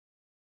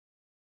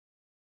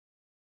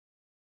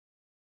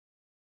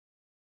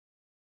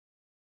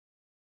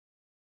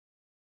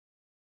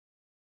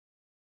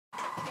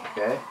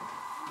Okay.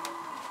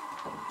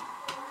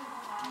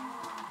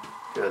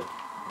 Good.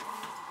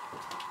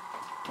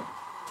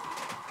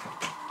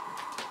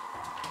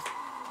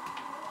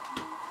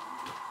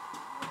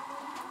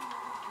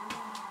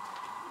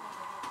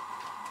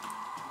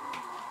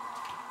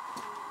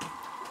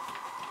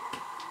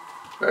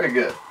 Very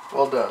good.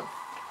 Well done.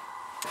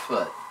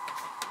 Foot.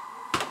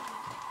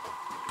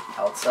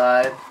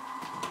 Outside,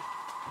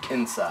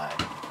 inside.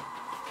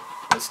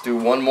 Let's do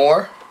one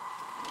more.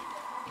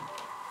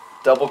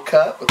 Double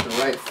cut with the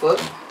right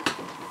foot.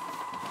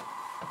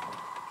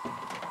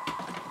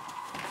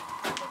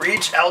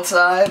 Reach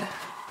outside,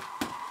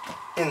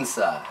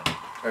 inside.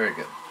 Very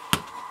good.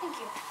 Thank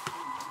you.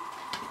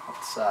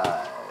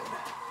 Outside,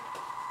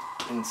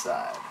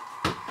 inside.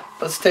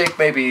 Let's take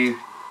maybe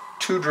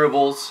 2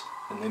 dribbles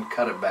and then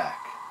cut it back.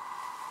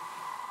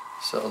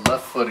 So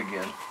left foot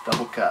again,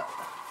 double cut.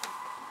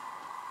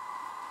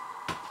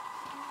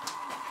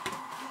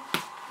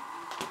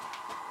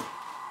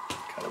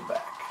 Cut it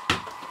back.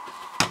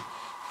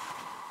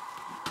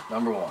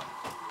 Number 1.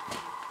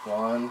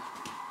 1,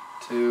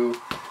 2.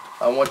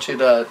 I want you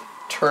to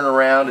turn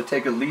around and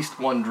take at least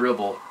 1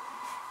 dribble,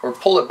 or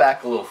pull it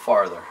back a little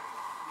farther.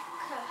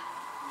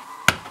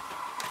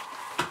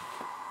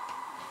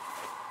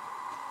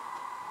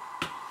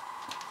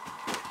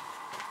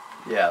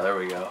 Yeah, there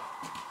we go.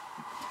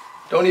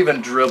 Don't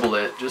even dribble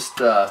it, just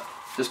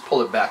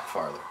pull it back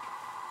farther.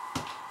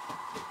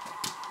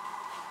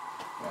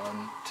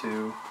 1,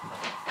 2,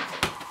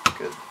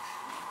 good.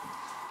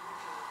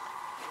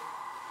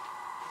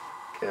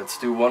 Okay, let's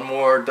do one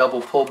more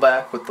double pull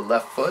back with the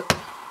left foot.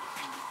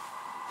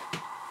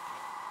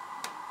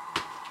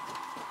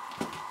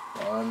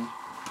 1,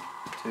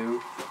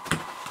 2.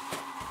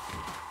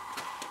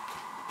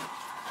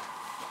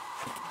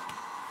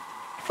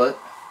 Foot.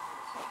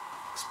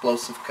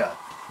 Explosive cut.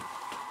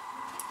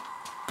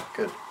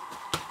 Good.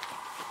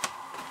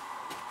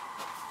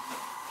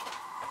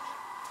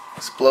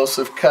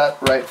 Explosive cut,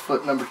 right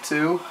foot number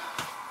 2.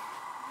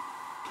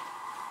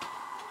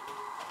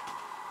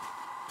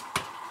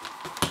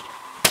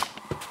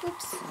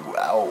 Oops.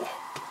 Wow.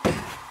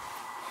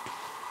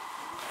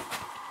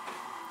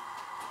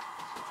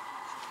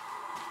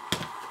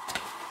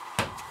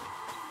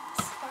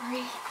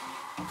 Sorry.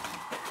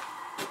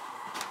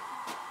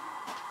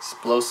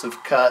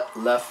 Explosive cut,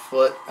 left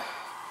foot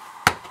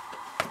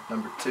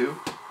number 2.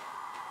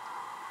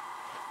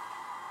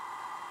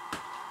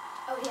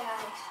 Oh yeah, I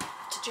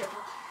have to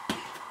dribble.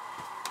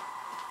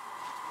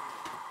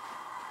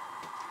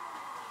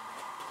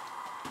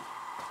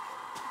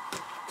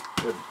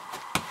 Good.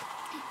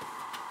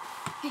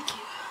 Thank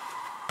you.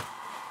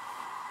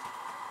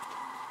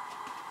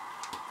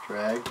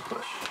 Drag,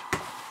 push.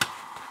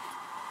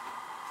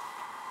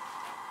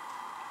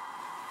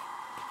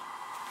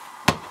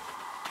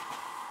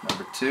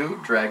 Number 2,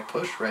 drag,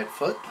 push, right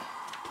foot.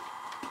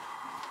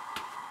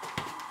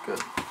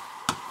 Good.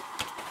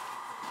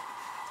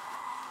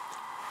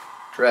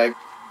 Drag.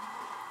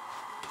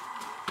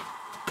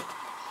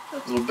 A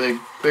little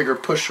bigger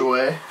push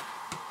away.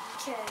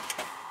 Okay.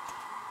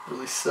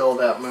 Really sell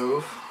that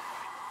move.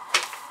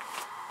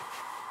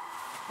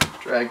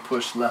 Drag,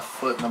 push, left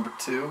foot, number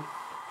 2.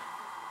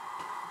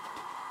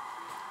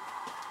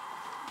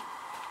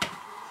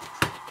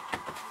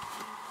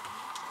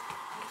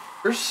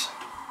 Nice.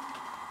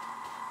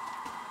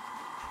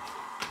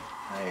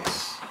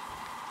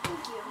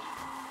 Thank you.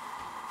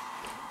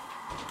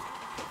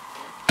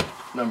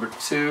 Number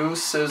 2,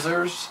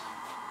 scissors.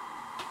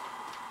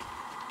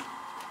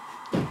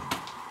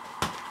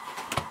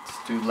 Let's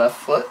do left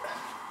foot.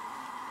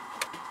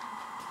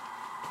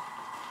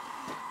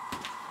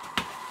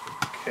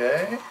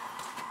 Okay.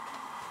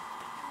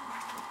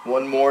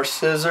 One more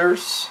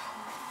scissors.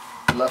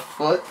 Left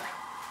foot.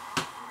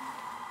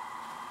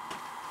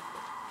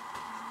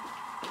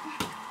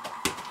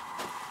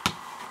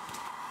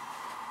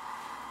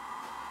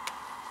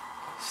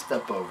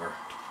 Step over.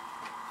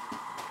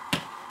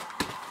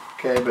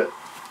 Okay, but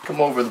come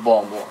over the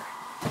ball more.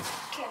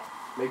 Okay.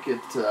 Make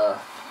it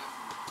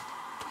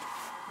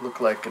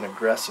look like an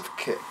aggressive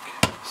kick.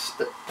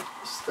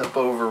 Step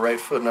over right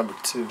foot number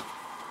 2.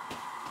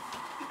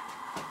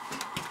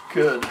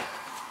 Good.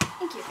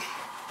 Thank you.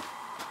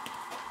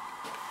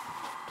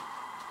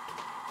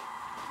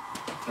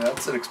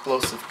 That's an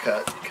explosive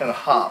cut. You kind of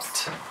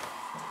hopped.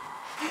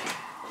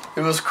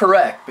 It was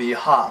correct, but you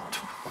hopped.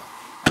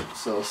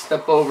 So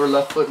step over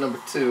left foot number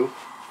 2.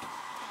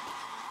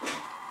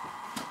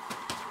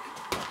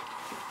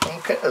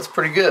 Okay, that's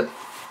pretty good.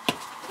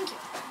 Thank you.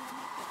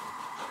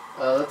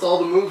 That's all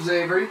the moves,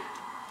 Avery.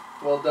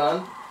 Well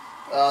done.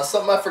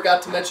 Something I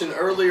forgot to mention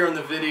earlier in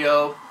the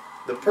video,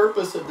 the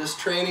purpose of this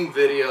training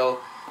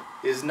video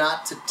is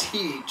not to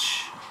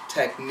teach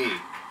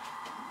technique.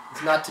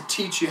 It's not to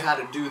teach you how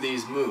to do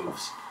these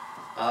moves.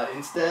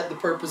 Instead, the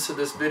purpose of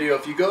this video,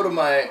 if you go to the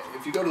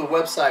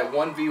website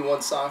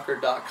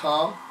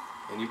 1v1soccer.com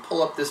and you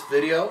pull up this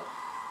video,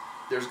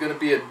 there's going to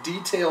be a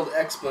detailed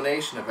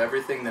explanation of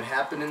everything that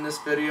happened in this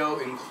video,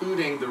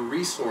 including the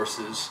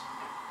resources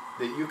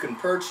that you can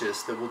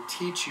purchase that will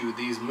teach you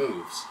these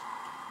moves.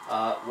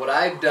 What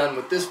I've done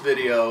with this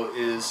video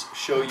is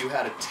show you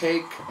how to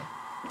take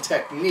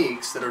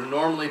techniques that are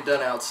normally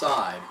done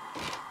outside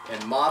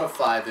and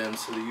modify them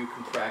so that you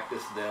can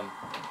practice them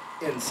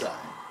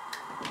inside.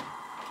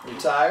 You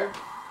tired?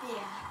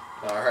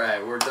 Yeah. All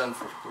right, we're done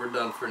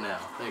for now.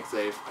 Thanks,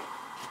 Abe.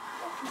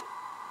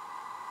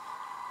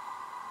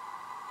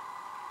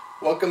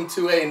 Welcome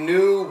to a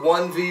new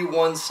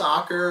 1v1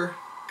 soccer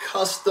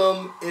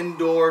custom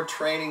indoor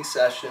training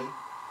session.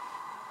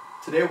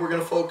 Today we're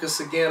going to focus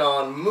again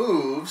on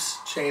moves,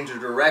 change of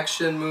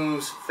direction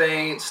moves,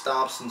 feints,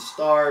 stops and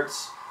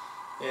starts.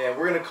 And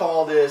we're going to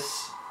call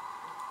this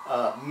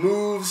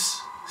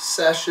moves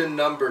session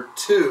number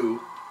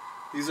 2.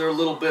 These are a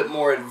little bit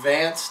more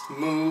advanced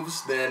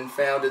moves than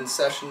found in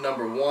session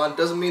number 1.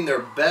 Doesn't mean they're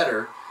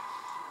better.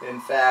 In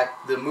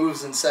fact, the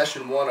moves in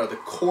session 1 are the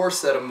core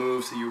set of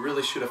moves that you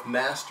really should have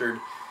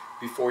mastered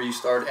before you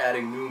start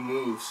adding new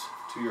moves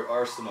to your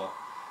arsenal.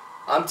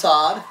 I'm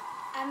Todd.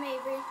 I'm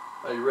Avery.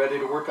 Are you ready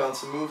to work on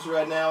some moves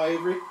right now,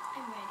 Avery?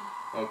 I'm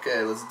ready.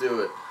 Okay, let's do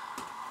it.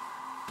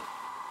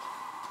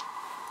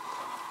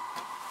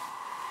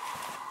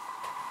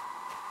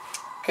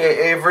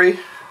 Okay, Avery,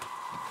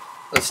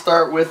 let's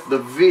start with the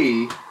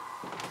V.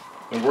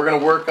 And we're going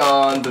to work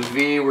on the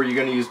V where you're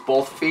going to use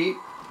both feet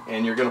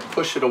and you're going to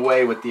push it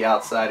away with the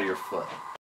outside of your foot.